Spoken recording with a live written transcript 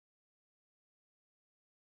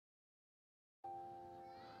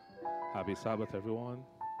Happy Sabbath, everyone.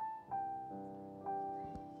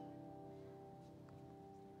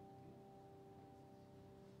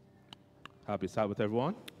 Happy Sabbath,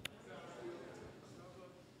 everyone.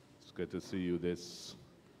 It's good to see you this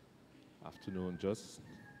afternoon. Just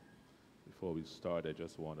before we start, I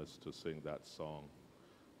just want us to sing that song,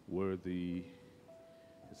 Worthy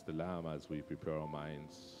is the Lamb, as we prepare our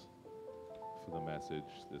minds for the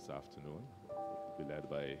message this afternoon. We'll be led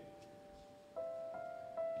by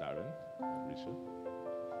Darren and Risha.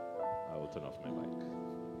 I will turn off my mic.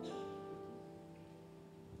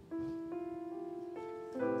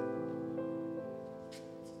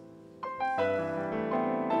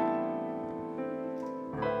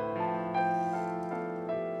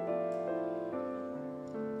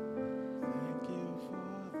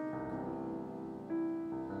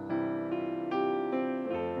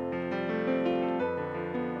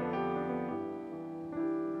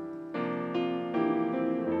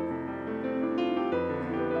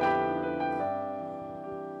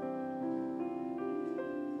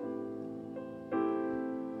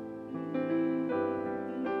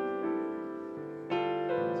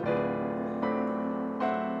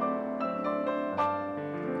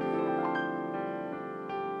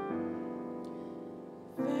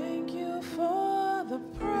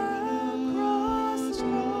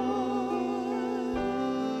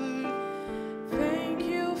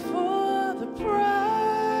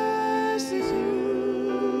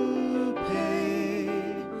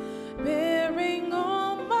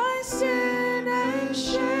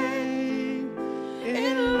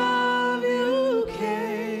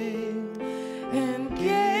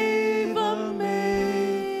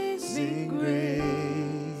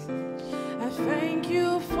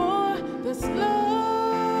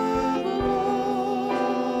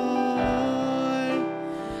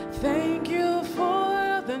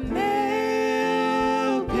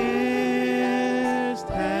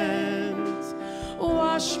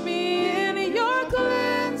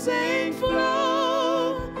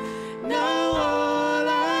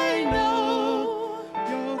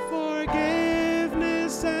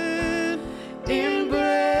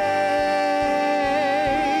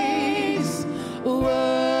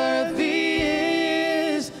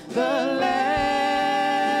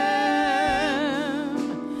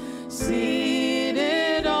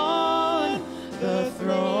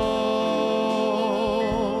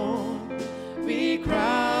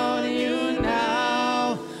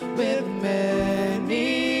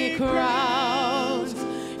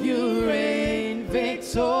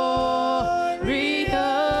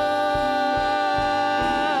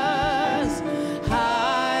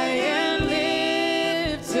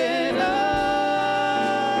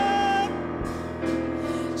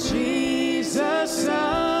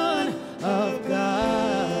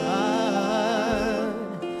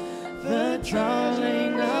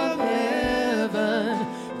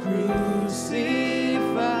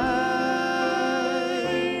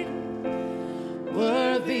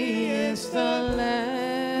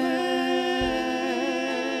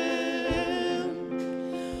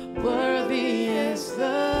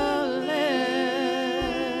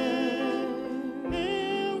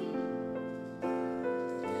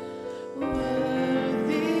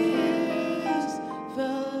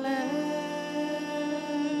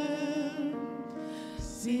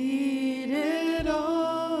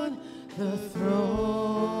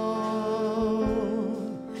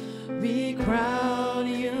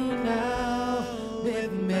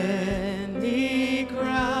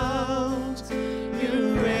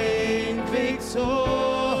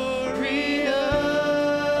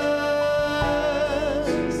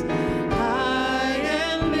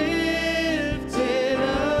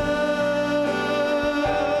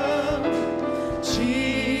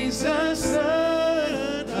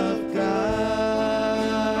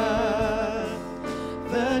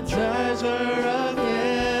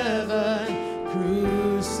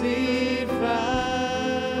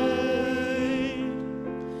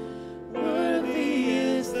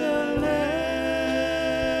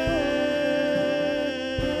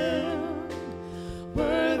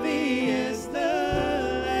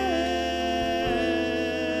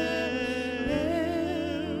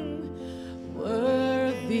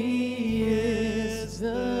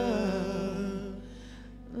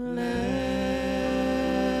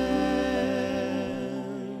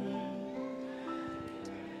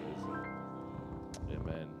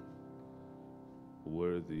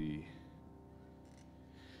 Worthy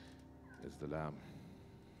is the Lamb.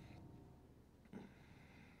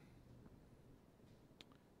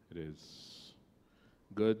 It is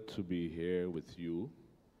good to be here with you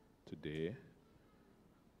today.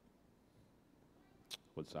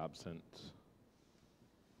 was absent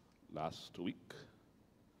last week.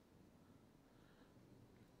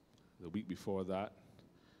 The week before that,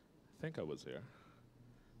 I think I was here.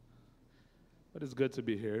 But it's good to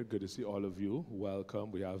be here. Good to see all of you.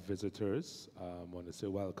 Welcome. We have visitors. I want to say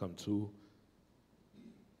welcome to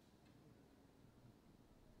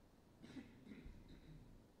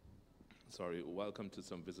welcome to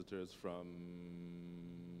some visitors from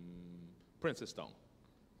Princestown.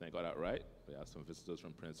 I got that right. We have some visitors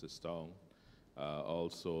from Princestown.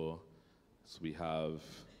 Also, we have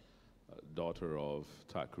a daughter of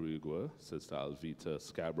Tacarigua, Sister Alvita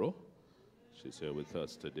Scarborough. She's here with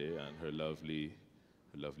us today, and her lovely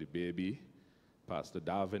baby. Pastor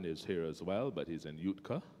Davin is here as well, but he's in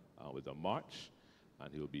Utica with a march,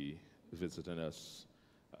 and he'll be visiting us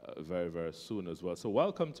very, very soon as well. So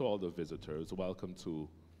welcome to all the visitors. Welcome to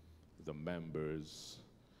the members.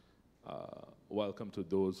 Welcome to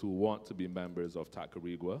those who want to be members of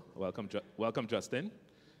Tacarigua. Welcome, Justin.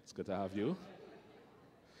 It's good to have you.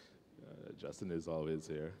 Justin is always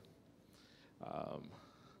here.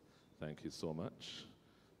 Thank you so much.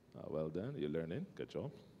 Well done. You're learning. Good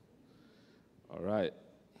job. All right.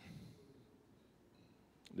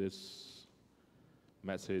 This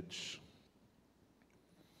message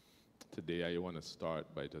today, I want to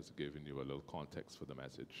start by just giving you a little context for the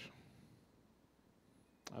message.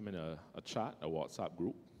 I'm in a chat, a WhatsApp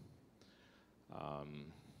group.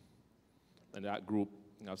 In that group,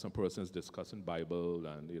 you have some persons discussing Bible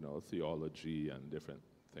and, theology and different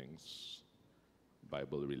things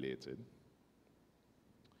Bible related.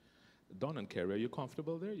 Don and Kerry, are you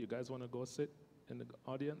comfortable there? You guys want to go sit in the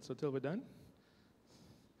audience until we're done?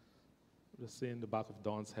 Just seeing the back of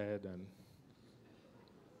Don's head and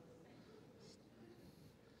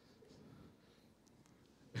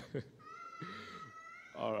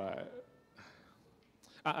all right.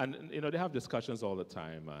 And they have discussions all the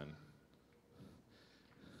time, and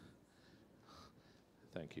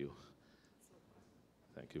thank you.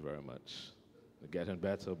 Thank you very much. You're getting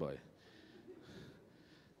better, boy.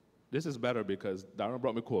 This is better because Darren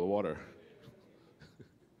brought me cold water.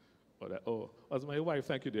 That's my wife.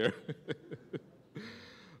 Thank you, dear.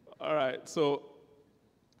 All right, so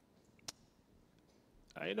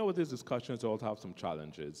I know with these discussions, they all have some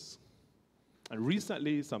challenges. And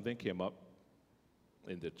recently, something came up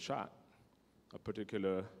in the chat, a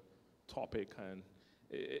particular topic, and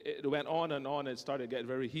it went on and on. It started to get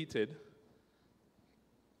very heated.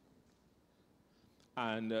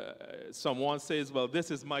 And someone says, well, this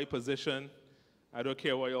is my position. I don't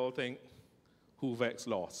care what you all think. Who vex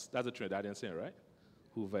lost? That's a Trinidadian saying, right?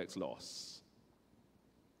 Who vex lost?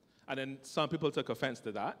 And then some people took offense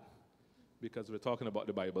to that because we're talking about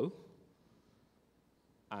the Bible.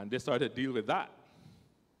 And they started to deal with that.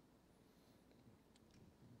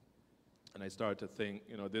 And I started to think,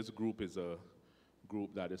 this group is a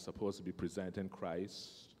group that is supposed to be presenting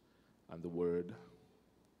Christ and the Word.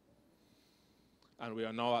 And we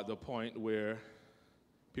are now at the point where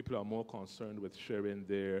people are more concerned with sharing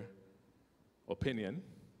their opinion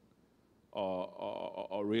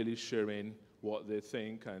or really sharing what they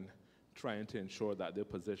think and trying to ensure that their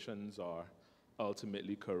positions are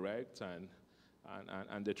ultimately correct, and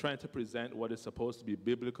they're trying to present what is supposed to be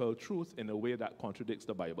biblical truth in a way that contradicts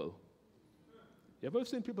the Bible. You ever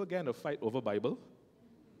seen people get in a fight over Bible?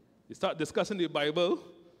 You start discussing the Bible,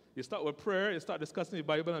 you start with prayer, you start discussing the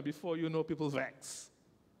Bible, and before you know, people vex.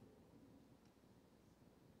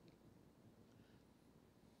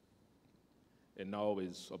 It now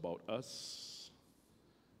is about us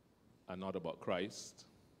and not about Christ.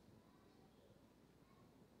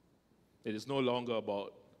 It is no longer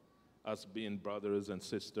about us being brothers and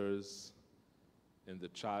sisters in the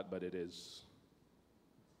chat, but it is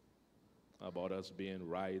about us being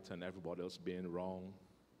right and everybody else being wrong.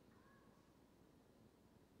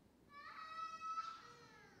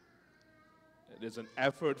 It is an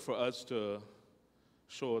effort for us to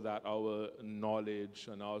show that our knowledge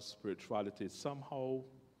and our spirituality is somehow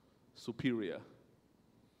superior.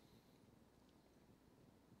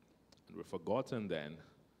 And we've forgotten then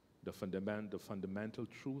the fundamental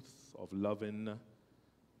truth of loving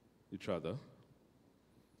each other,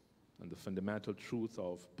 and the fundamental truth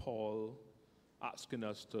of Paul asking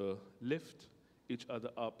us to lift each other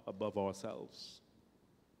up above ourselves.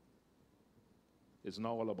 It's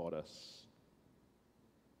not all about us.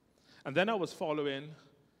 And then I was following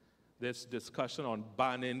this discussion on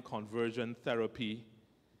banning conversion therapy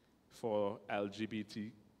for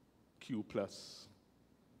LGBTQ+,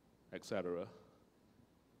 etc.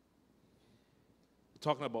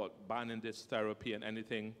 Talking about banning this therapy and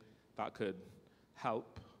anything that could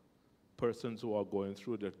help persons who are going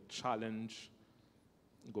through the challenge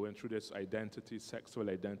going through this sexual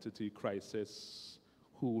identity crisis.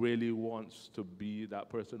 Who really wants to be, that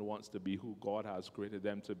person wants to be who God has created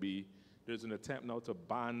them to be. There's an attempt now to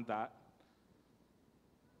ban that.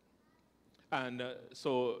 And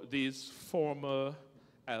so these former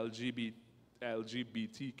LGBTQ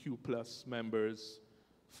plus members,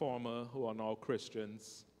 former who are now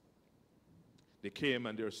Christians, they came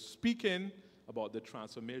and they're speaking about the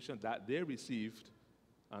transformation that they received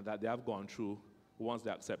and that they have gone through once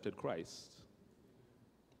they accepted Christ.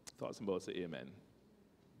 Thought somebody would say amen.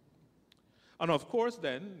 And of course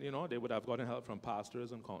then, they would have gotten help from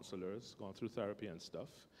pastors and counselors, gone through therapy and stuff.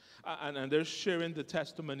 And they're sharing the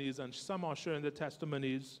testimonies, and some are sharing the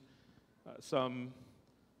testimonies. Some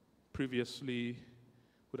previously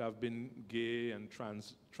would have been gay and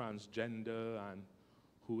transgender, and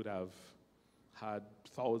who would have had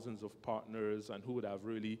thousands of partners, and who would have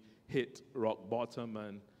really hit rock bottom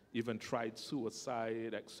and even tried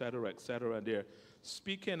suicide, etc., etc. And they're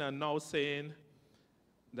speaking and now saying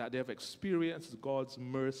that they have experienced God's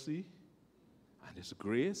mercy and His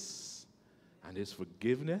grace and His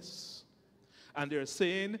forgiveness. And they're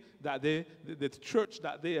saying that the church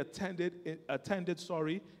that they attended,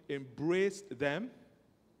 embraced them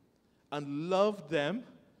and loved them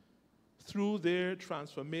through their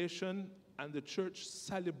transformation, and the church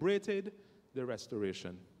celebrated their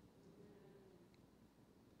restoration.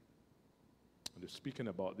 And they're speaking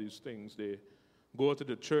about these things. They go to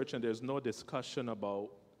the church and there's no discussion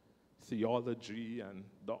about theology and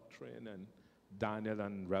doctrine and Daniel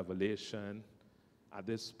and Revelation. At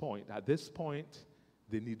this point,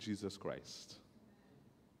 they need Jesus Christ.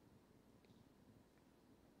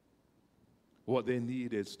 What they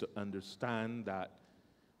need is to understand that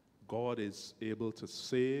God is able to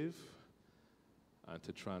save and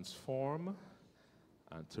to transform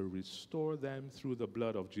and to restore them through the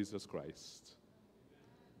blood of Jesus Christ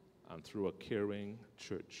and through a caring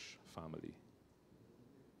church family.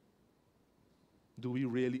 Do we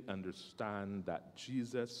really understand that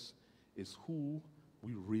Jesus is who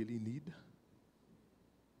we really need?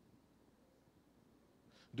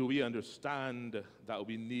 Do we understand that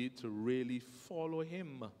we need to really follow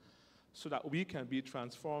Him so that we can be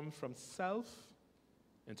transformed from self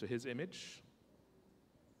into His image?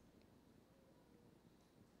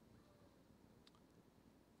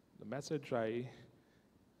 The message I'm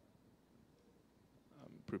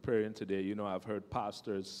preparing today, I've heard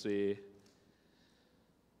pastors say,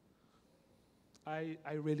 I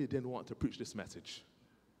really didn't want to preach this message,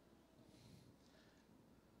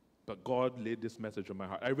 but God laid this message on my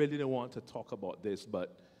heart. I really didn't want to talk about this,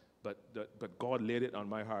 but God laid it on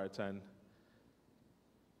my heart, and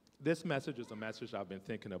this message is a message I've been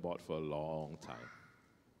thinking about for a long time.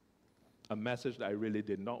 A message that I really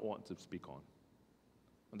did not want to speak on.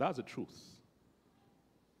 And that's the truth.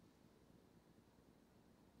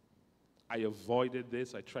 I avoided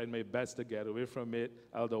this. I tried my best to get away from it.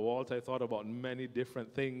 Elder Walt, I thought about many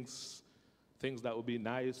different things that would be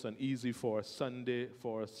nice and easy for a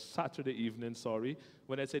Saturday evening, sorry.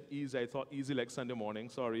 When I said easy, I thought easy like Sunday morning,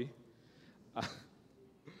 sorry. And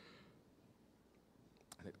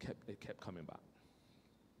it kept coming back.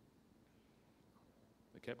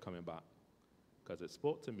 It kept coming back because it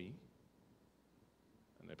spoke to me,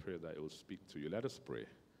 and I pray that it will speak to you. Let us pray.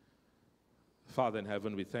 Father in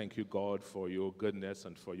heaven, we thank you, God, for your goodness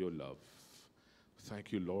and for your love.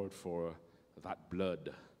 Thank you, Lord, for that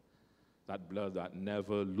blood that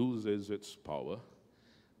never loses its power.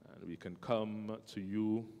 And we can come to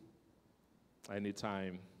you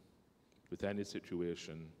anytime with any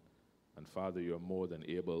situation. And Father, you're more than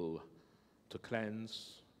able to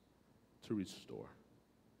cleanse, to restore.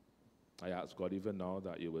 I ask, God, even now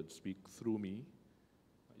that you would speak through me,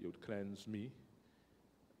 that you would cleanse me,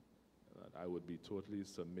 that I would be totally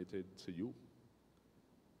submitted to you.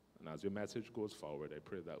 And as your message goes forward, I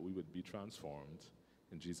pray that we would be transformed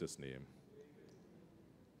in Jesus' name.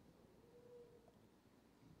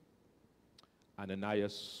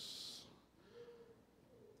 Ananias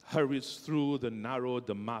hurries through the narrow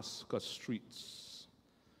Damascus streets,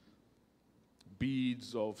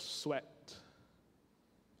 beads of sweat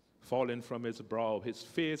falling from his brow. His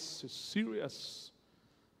face is serious,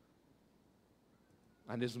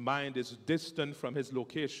 and his mind is distant from his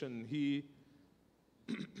location. He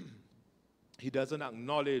doesn't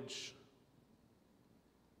acknowledge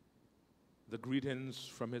the greetings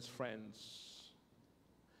from his friends.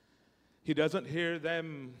 He doesn't hear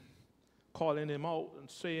them calling him out and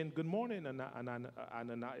saying, "Good morning,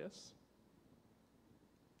 Ananias."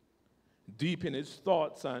 Deep in his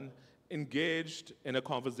thoughts and engaged in a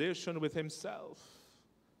conversation with himself.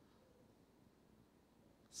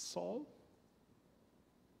 Saul?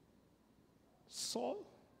 Saul?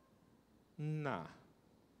 Nah.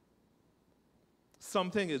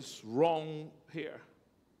 Something is wrong here.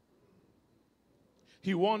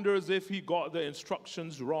 He wonders if he got the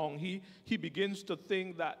instructions wrong. He begins to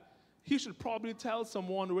think that he should probably tell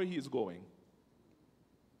someone where he's going.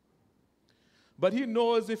 But he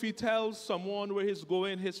knows if he tells someone where he's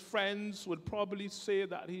going, his friends would probably say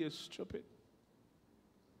that he is stupid.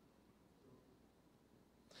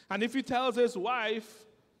 And if he tells his wife,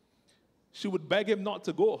 she would beg him not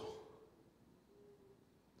to go.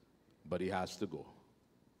 But he has to go.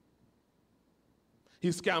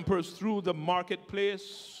 He scampers through the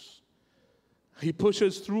marketplace. He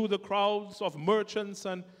pushes through the crowds of merchants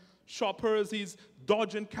and shoppers. He's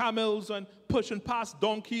dodging camels and pushing past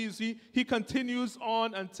donkeys. He continues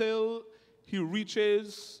on until he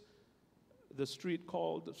reaches the street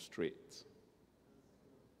called the Straight.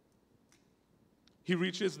 He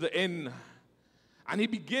reaches the inn, and he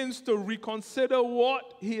begins to reconsider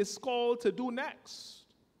what he is called to do next.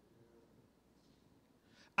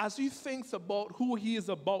 As he thinks about who he is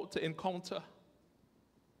about to encounter,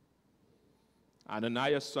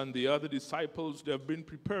 Ananias and the other disciples, they have been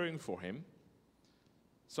preparing for him.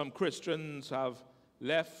 Some Christians have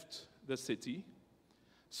left the city.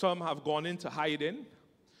 Some have gone into hiding.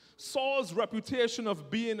 Saul's reputation of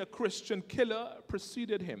being a Christian killer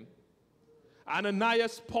preceded him.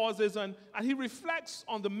 Ananias pauses and he reflects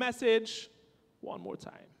on the message one more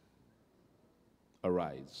time.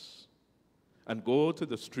 Arise and go to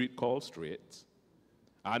the street called Straight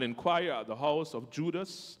and inquire at the house of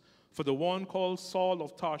Judas for the one called Saul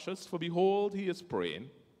of Tarsus, for behold, he is praying.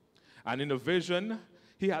 And in a vision,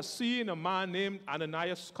 he has seen a man named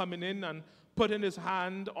Ananias coming in and putting his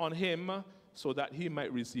hand on him so that he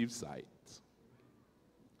might receive sight.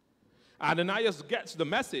 Ananias gets the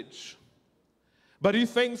message, but he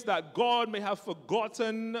thinks that God may have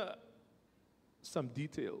forgotten some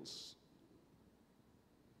details.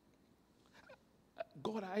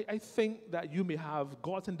 God, I think that you may have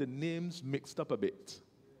gotten the names mixed up a bit.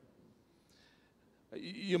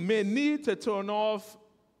 You may need to turn off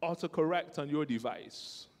autocorrect on your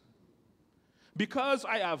device. Because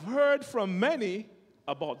I have heard from many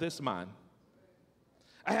about this man.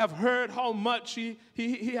 I have heard how much he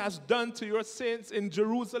has done to your saints in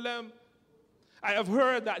Jerusalem. I have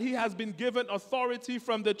heard that he has been given authority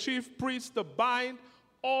from the chief priest to bind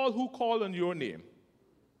all who call on your name.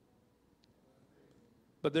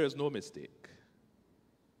 But there is no mistake.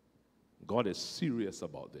 God is serious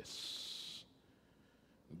about this.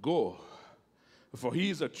 Go, for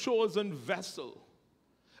he is a chosen vessel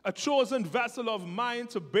of mine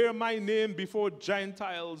to bear my name before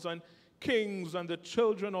Gentiles and kings and the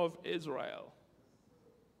children of Israel.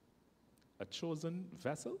 A chosen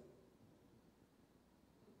vessel?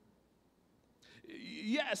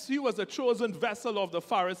 Yes, he was a chosen vessel of the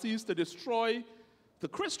Pharisees to destroy the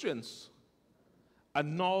Christians.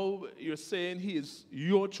 And now you're saying he is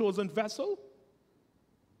your chosen vessel?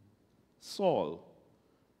 Saul,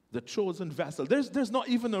 the chosen vessel. There's not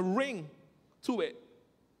even a ring to it.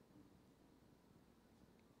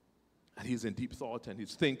 And he's in deep thought and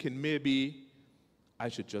he's thinking, maybe I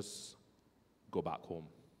should just go back home.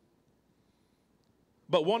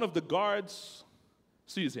 But one of the guards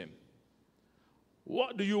sees him.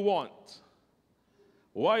 What do you want?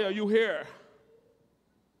 Why are you here?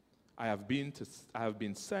 I have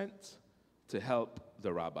been sent to help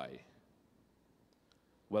the rabbi.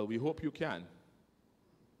 Well, we hope you can.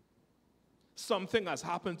 Something has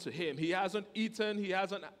happened to him. He hasn't eaten. He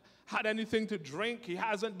hasn't had anything to drink. He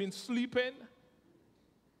hasn't been sleeping.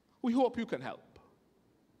 We hope you can help.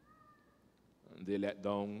 And they let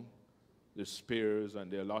down the spears and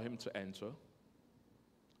they allow him to enter.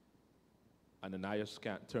 Ananias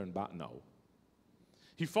can't turn back now.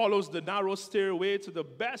 He follows the narrow stairway to the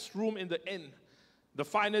best room in the inn, the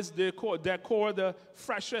finest decor, the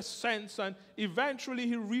freshest scents, and eventually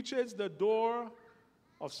he reaches the door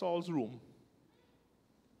of Saul's room.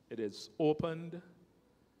 It is opened,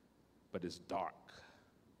 but it's dark.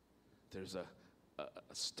 There's a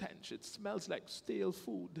stench. It smells like stale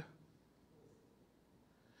food.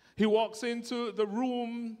 He walks into the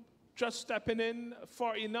room, just stepping in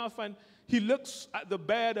far enough, and he looks at the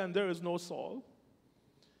bed, and there is no Saul.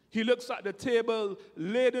 He looks at the table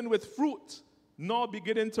laden with fruit, now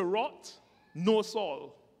beginning to rot, no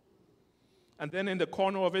Saul. And then in the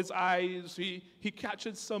corner of his eyes, he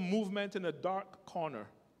catches some movement in a dark corner.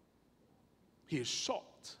 He is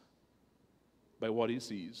shocked by what he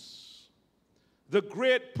sees. The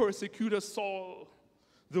great persecutor Saul,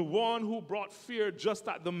 the one who brought fear just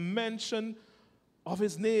at the mention of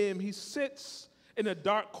his name, he sits in a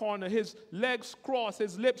dark corner, his legs crossed,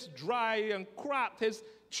 his lips dry and cracked, his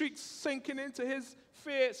cheeks sinking into his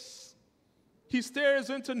face. He stares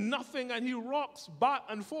into nothing and he rocks back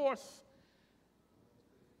and forth,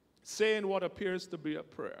 saying what appears to be a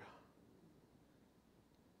prayer.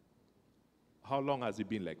 How long has he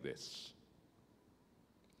been like this?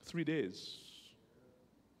 3 days.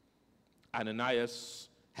 Ananias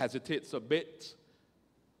hesitates a bit.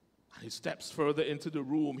 He steps further into the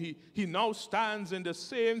room. He now stands in the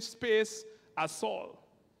same space as Saul.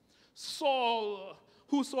 Saul,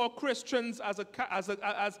 who saw Christians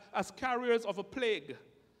as carriers of a plague.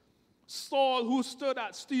 Saul, who stood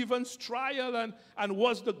at Stephen's trial and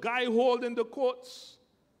was the guy holding the coats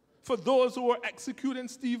for those who were executing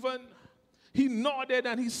Stephen. He nodded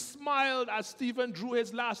and he smiled as Stephen drew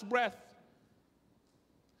his last breath.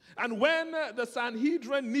 And when the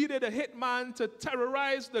Sanhedrin needed a hitman to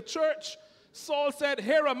terrorize the church, Saul said,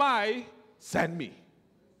 "Here am I, send me."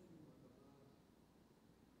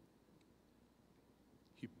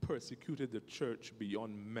 He persecuted the church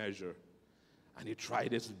beyond measure, and he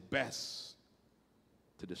tried his best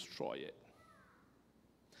to destroy it.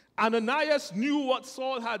 Ananias knew what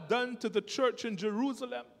Saul had done to the church in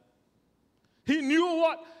Jerusalem. He knew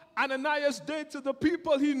what Ananias did to the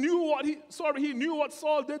people. He knew what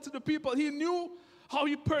Saul did to the people. He knew how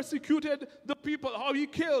he persecuted the people, how he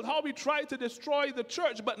killed, how he tried to destroy the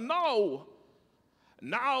church. But now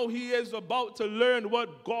he is about to learn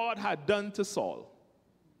what God had done to Saul.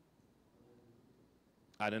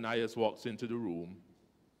 Ananias walks into the room.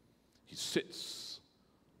 He sits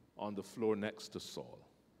on the floor next to Saul.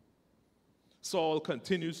 Saul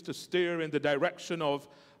continues to stare in the direction of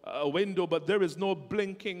a window, but there is no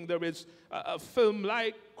blinking. There is a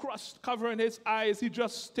film-like crust covering his eyes. He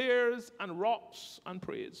just stares and rocks and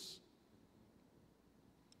prays.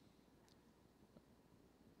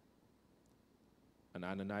 And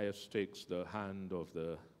Ananias takes the hand of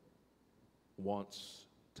the once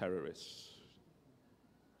terrorist,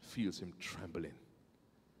 feels him trembling.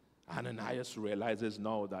 Ananias realizes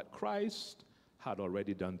now that Christ had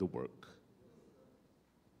already done the work.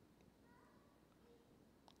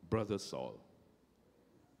 Brother Saul.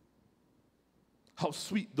 How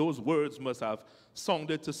sweet those words must have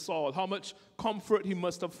sounded to Saul. How much comfort he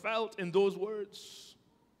must have felt in those words.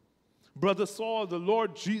 Brother Saul, the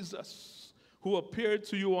Lord Jesus, who appeared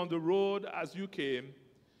to you on the road as you came,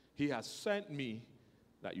 he has sent me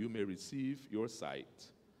that you may receive your sight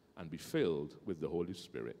and be filled with the Holy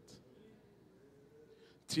Spirit.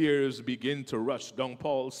 Tears begin to rush down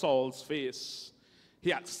Saul's face.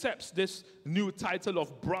 He accepts this new title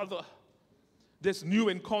of brother, this new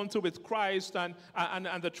encounter with Christ and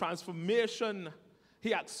the transformation.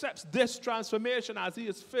 He accepts this transformation as he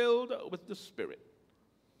is filled with the Spirit.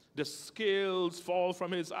 The scales fall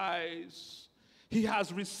from his eyes. He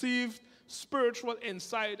has received spiritual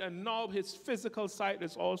insight, and now his physical sight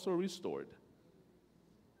is also restored.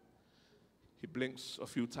 He blinks a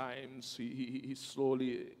few times.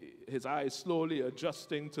 His eyes slowly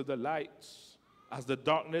adjusting to the light as the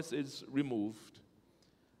darkness is removed,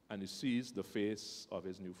 and he sees the face of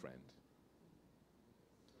his new friend.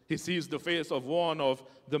 He sees the face of one of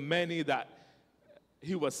the many that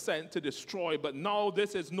he was sent to destroy, but now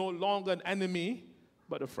this is no longer an enemy,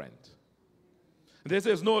 but a friend. This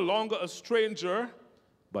is no longer a stranger,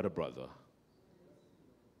 but a brother.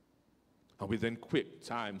 And within quick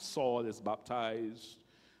time, Saul is baptized.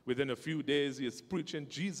 Within a few days, he is preaching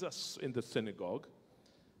Jesus in the synagogue.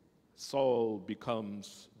 Saul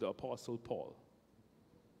becomes the Apostle Paul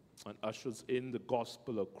and ushers in the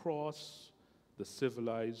gospel across the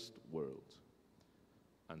civilized world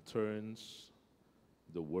and turns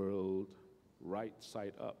the world right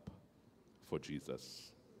side up for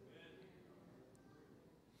Jesus.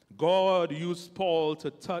 God used Paul to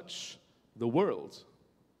touch the world,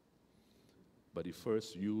 but he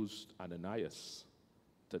first used Ananias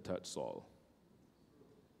to touch Saul.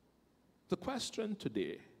 The question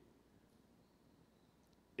today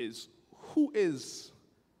is, who is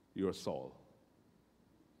your Saul?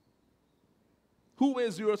 Who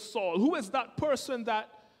is your Saul? Who is that person that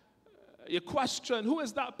you question? Who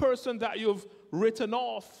is that person that you've written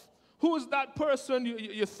off? Who is that person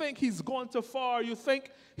you think he's gone too far? You think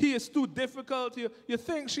he is too difficult? You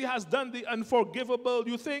think she has done the unforgivable?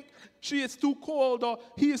 You think she is too cold or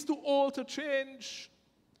he is too old to change?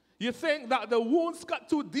 You think that the wounds got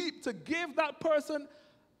too deep to give that person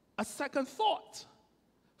a second thought,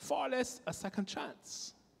 far less a second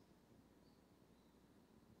chance.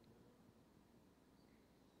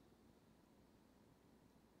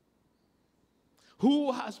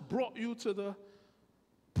 Who has brought you to the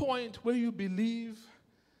point where you believe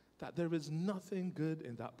that there is nothing good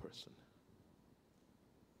in that person.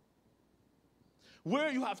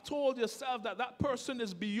 Where you have told yourself that that person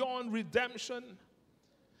is beyond redemption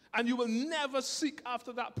and you will never seek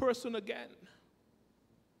after that person again.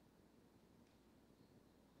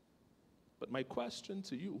 But my question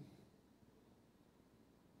to you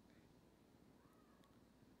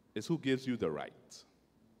is, who gives you the right?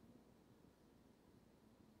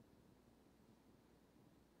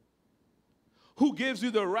 Who gives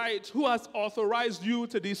you the right? Who has authorized you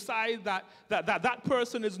to decide that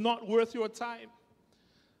person is not worth your time?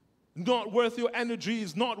 Not worth your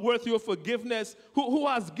energies, not worth your forgiveness? Who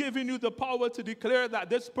has given you the power to declare that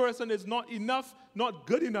this person is not enough, not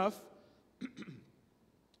good enough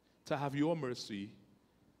to have your mercy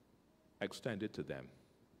extended to them?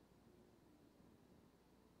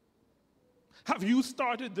 Have you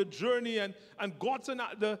started the journey and gotten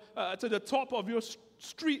at to the top of your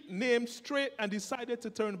street named straight and decided to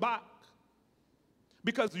turn back?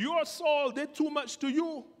 Because your Saul did too much to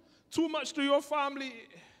you, too much to your family.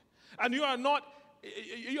 And you are not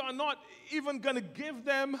even going to give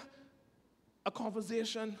them a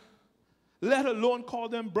conversation, let alone call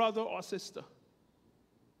them brother or sister.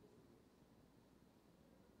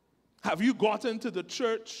 Have you gotten to the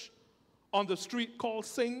church on the street called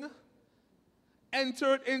Sing,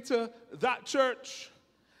 entered into that church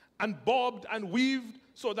and bobbed and weaved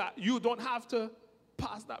so that you don't have to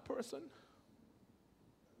pass that person?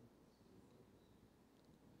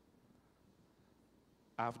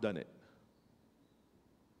 I've done it.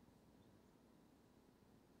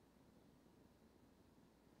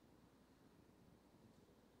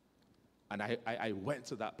 And I went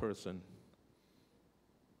to that person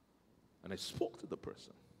and I spoke to the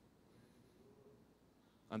person.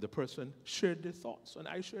 And the person shared their thoughts and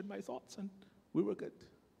I shared my thoughts and we were good.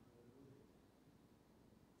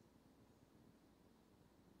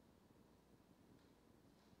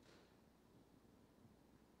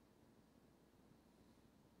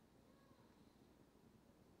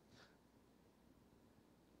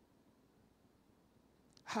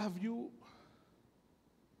 Have you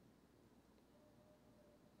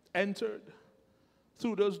entered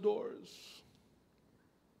through those doors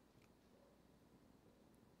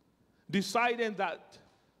deciding that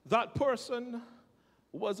that person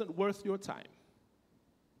wasn't worth your time,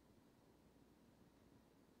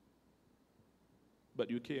 but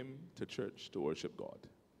you came to church to worship God?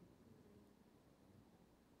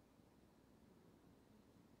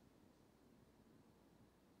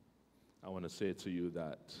 I want to say to you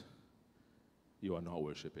that you are not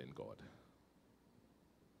worshiping God.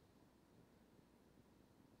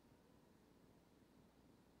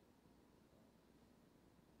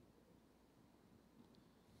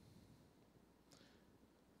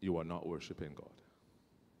 You are not worshiping God.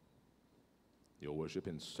 You're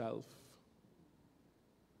worshiping self,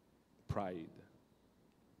 pride,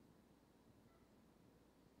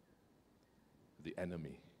 the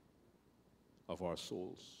enemy of our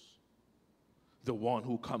souls, the one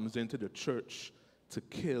who comes into the church to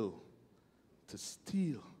kill, to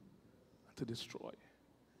steal, and to destroy.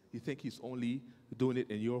 You think he's only doing it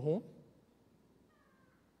in your home?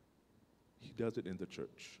 He does it in the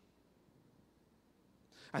church.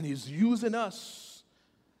 And he's using us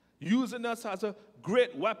as a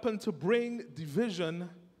great weapon to bring division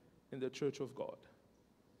in the church of God.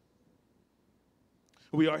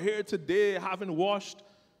 We are here today having washed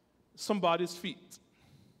somebody's feet,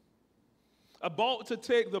 about to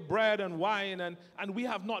take the bread and wine, and we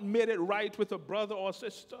have not made it right with a brother or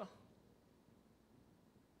sister.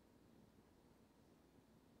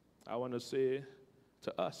 I want to say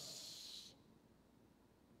to us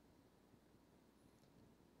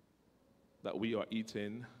that we are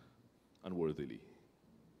eating unworthily.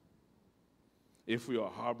 If we are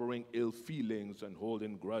harboring ill feelings and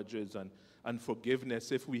holding grudges and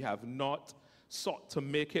unforgiveness, if we have not sought to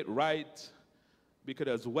make it right, we could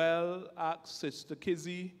as well ask Sister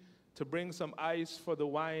Kizzy to bring some ice for the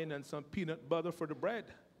wine and some peanut butter for the bread,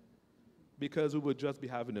 because we would just be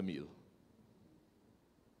having a meal.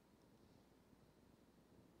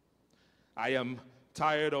 I am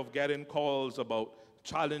tired of getting calls about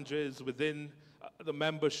challenges within the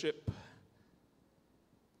membership,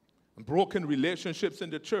 broken relationships in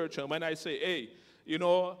the church. And when I say, hey,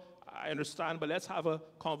 I understand, but let's have a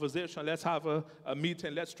conversation, let's have a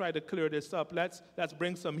meeting, let's try to clear this up, let's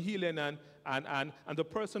bring some healing, and the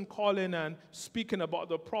person calling and speaking about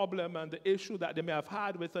the problem and the issue that they may have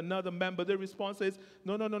had with another member, their response is,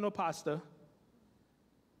 no, Pastor.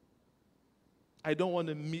 I don't want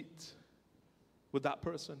to meet with that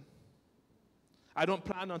person. I don't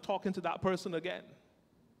plan on talking to that person again.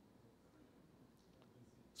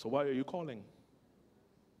 So why are you calling?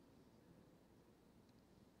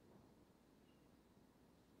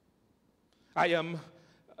 I am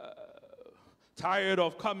tired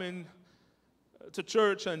of coming to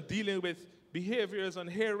church and dealing with behaviors and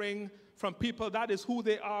hearing from people that is who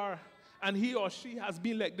they are, and he or she has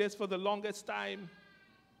been like this for the longest time.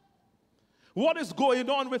 What is going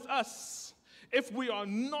on with us if we are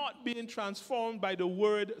not being transformed by the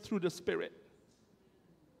word through the Spirit?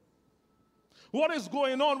 What is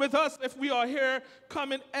going on with us if we are here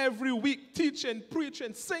coming every week, teaching,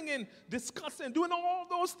 preaching, singing, discussing, doing all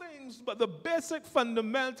those things, but the basic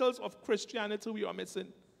fundamentals of Christianity we are missing?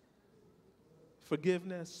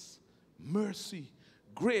 Forgiveness, mercy,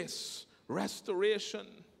 grace, restoration.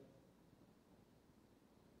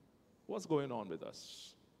 What's going on with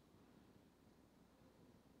us?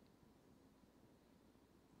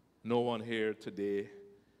 No one here today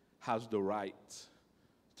has the right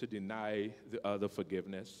to deny the other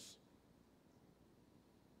forgiveness.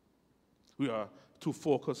 We are too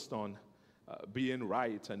focused on being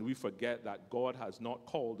right, and we forget that God has not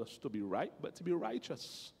called us to be right, but to be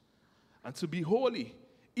righteous and to be holy,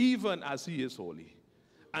 even as he is holy,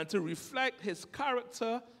 and to reflect his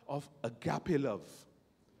character of agape love,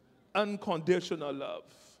 unconditional love.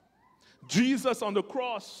 Jesus on the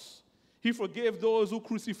cross, he forgave those who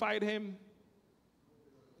crucified him.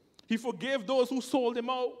 He forgave those who sold him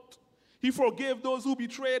out. He forgave those who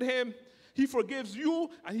betrayed him. He forgives you,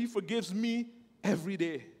 and he forgives me every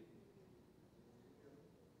day.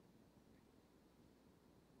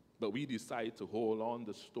 But we decide to hold on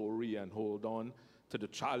the story and hold on to the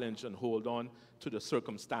challenge and hold on to the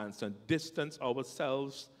circumstance and distance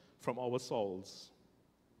ourselves from our souls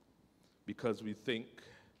because we think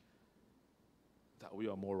that we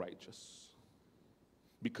are more righteous,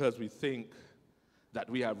 because we think that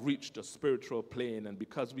we have reached a spiritual plane, and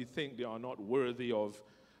because we think they are not worthy of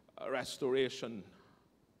restoration.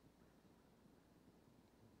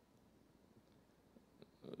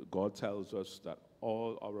 God tells us that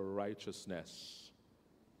all our righteousness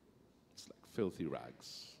is like filthy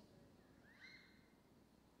rags.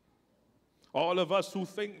 All of us who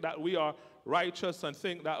think that we are righteous and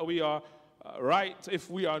think that we are right, if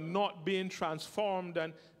we are not being transformed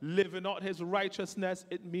and living out his righteousness,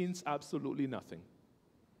 it means absolutely nothing.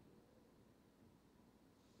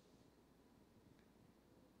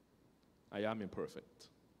 I am imperfect.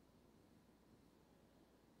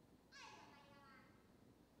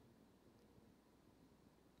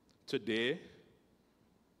 Today,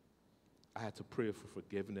 I had to pray for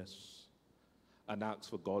forgiveness and ask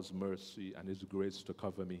for God's mercy and his grace to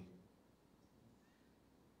cover me.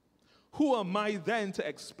 Who am I then to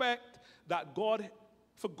expect that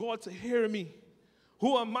for God to hear me?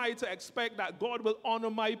 Who am I to expect that God will honor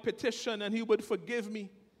my petition and he would forgive me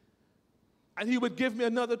and he would give me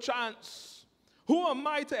another chance? Who am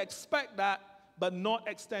I to expect that but not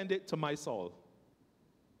extend it to my Saul?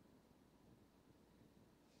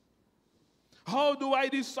 How do I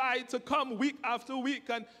decide to come week after week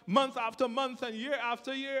and month after month and year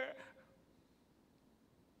after year?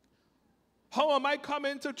 How am I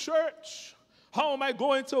coming to church? How am I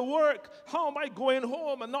going to work? How am I going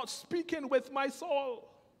home and not speaking with my soul?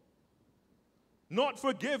 Not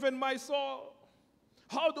forgiving my soul?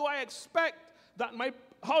 How do I expect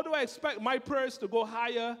my prayers to go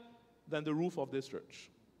higher than the roof of this church?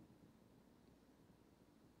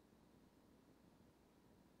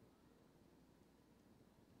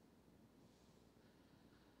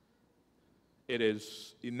 It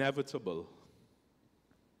is inevitable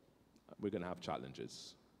we're going to have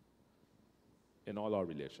challenges in all our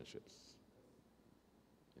relationships,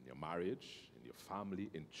 in your marriage, in your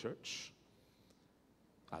family, in church.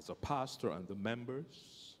 As a pastor and the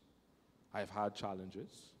members, I've had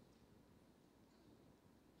challenges.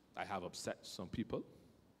 I have upset some people.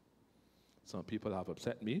 Some people have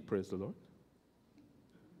upset me, praise the Lord.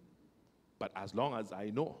 But as long as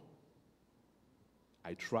I know,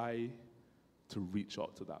 I try to reach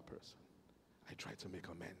out to that person. I try to make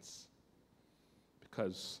amends.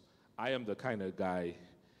 Because I am the kind of guy,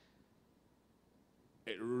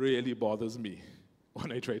 it really bothers me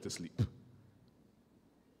when I try to sleep.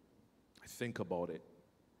 I think about it.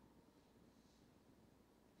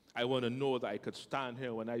 I want to know that I could stand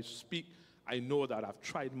here when I speak. I know that I've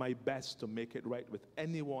tried my best to make it right with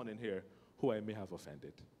anyone in here who I may have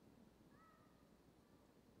offended.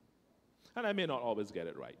 And I may not always get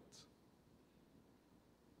it right.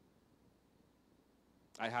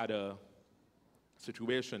 I had a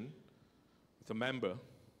situation with a member,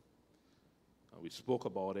 and we spoke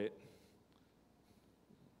about it.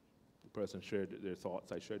 The person shared their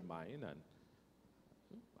thoughts, I shared mine, and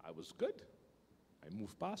I was good. I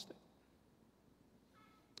moved past it.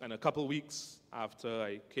 And a couple weeks after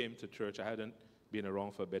I came to church, I hadn't been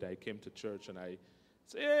around for a bit, I came to church and I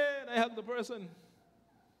said, hey, and I hugged the person.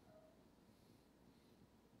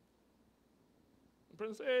 The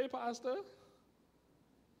person said, hey, Pastor,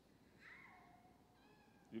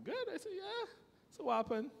 you good? I said, yeah. So what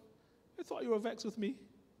happened? I thought you were vexed with me.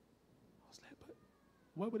 I was like, but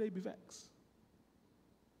why would I be vexed?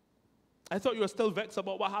 I thought you were still vexed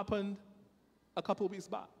about what happened a couple weeks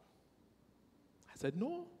back. I said,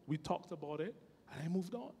 no, we talked about it, and I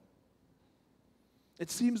moved on. It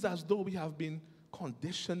seems as though we have been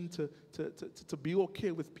conditioned to be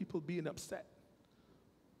okay with people being upset.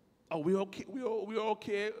 Or we're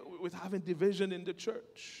okay with having division in the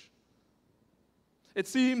church. It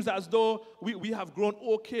seems as though we have grown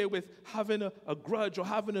okay with having a grudge or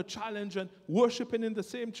having a challenge and worshiping in the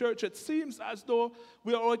same church. It seems as though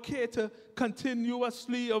we are okay to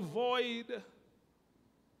continuously avoid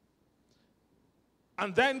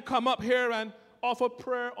and then come up here and offer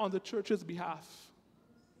prayer on the church's behalf.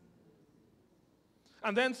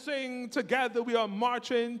 And then sing together, we are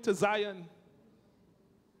marching to Zion.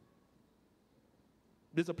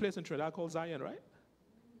 There's a place in Trinidad called Zion, right?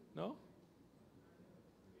 No?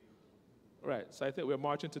 Right, so I think we're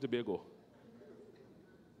marching to Tobago.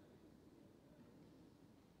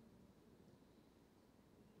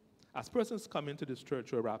 As persons come into this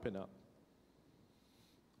church, we're wrapping up.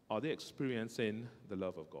 Are they experiencing the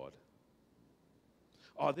love of God?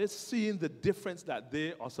 Are they seeing the difference that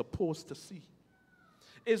they are supposed to see?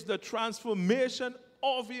 Is the transformation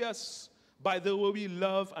obvious by the way we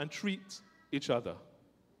love and treat each other?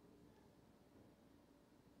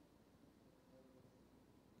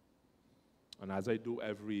 And as I do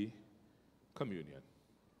every communion,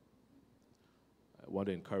 I want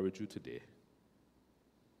to encourage you today,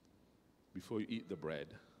 before you eat the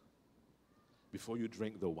bread, before you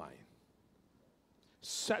drink the wine,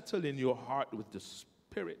 settle in your heart with the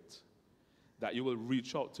Spirit that you will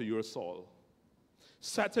reach out to your Saul.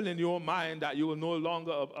 Settle in your mind that you will no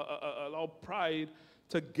longer allow pride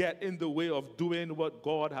to get in the way of doing what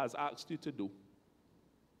God has asked you to do.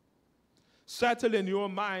 Settle in your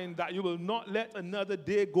mind that you will not let another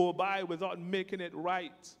day go by without making it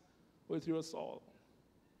right with your Saul.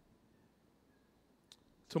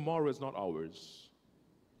 Tomorrow is not ours.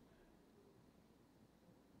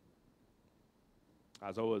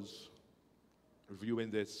 As I was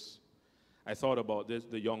reviewing this, I thought about this,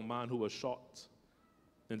 the young man who was shot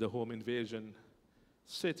in the home invasion,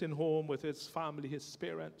 sitting home with his family, his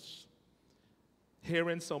parents,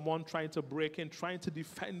 hearing someone trying to break in, trying to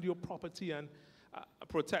defend your property and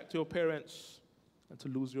protect your parents, and to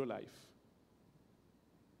lose your life.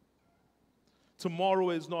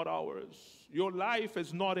 Tomorrow is not ours. Your life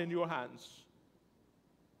is not in your hands.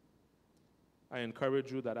 I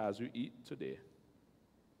encourage you that as you eat today,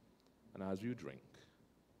 and as you drink,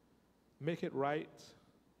 make it right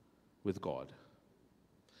with God.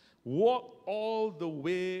 Walk all the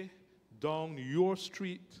way down your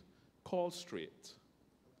street called straight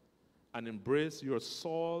and embrace your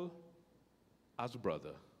Saul as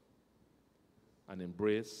brother and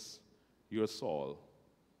embrace your Saul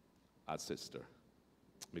as sister.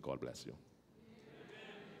 May God bless you.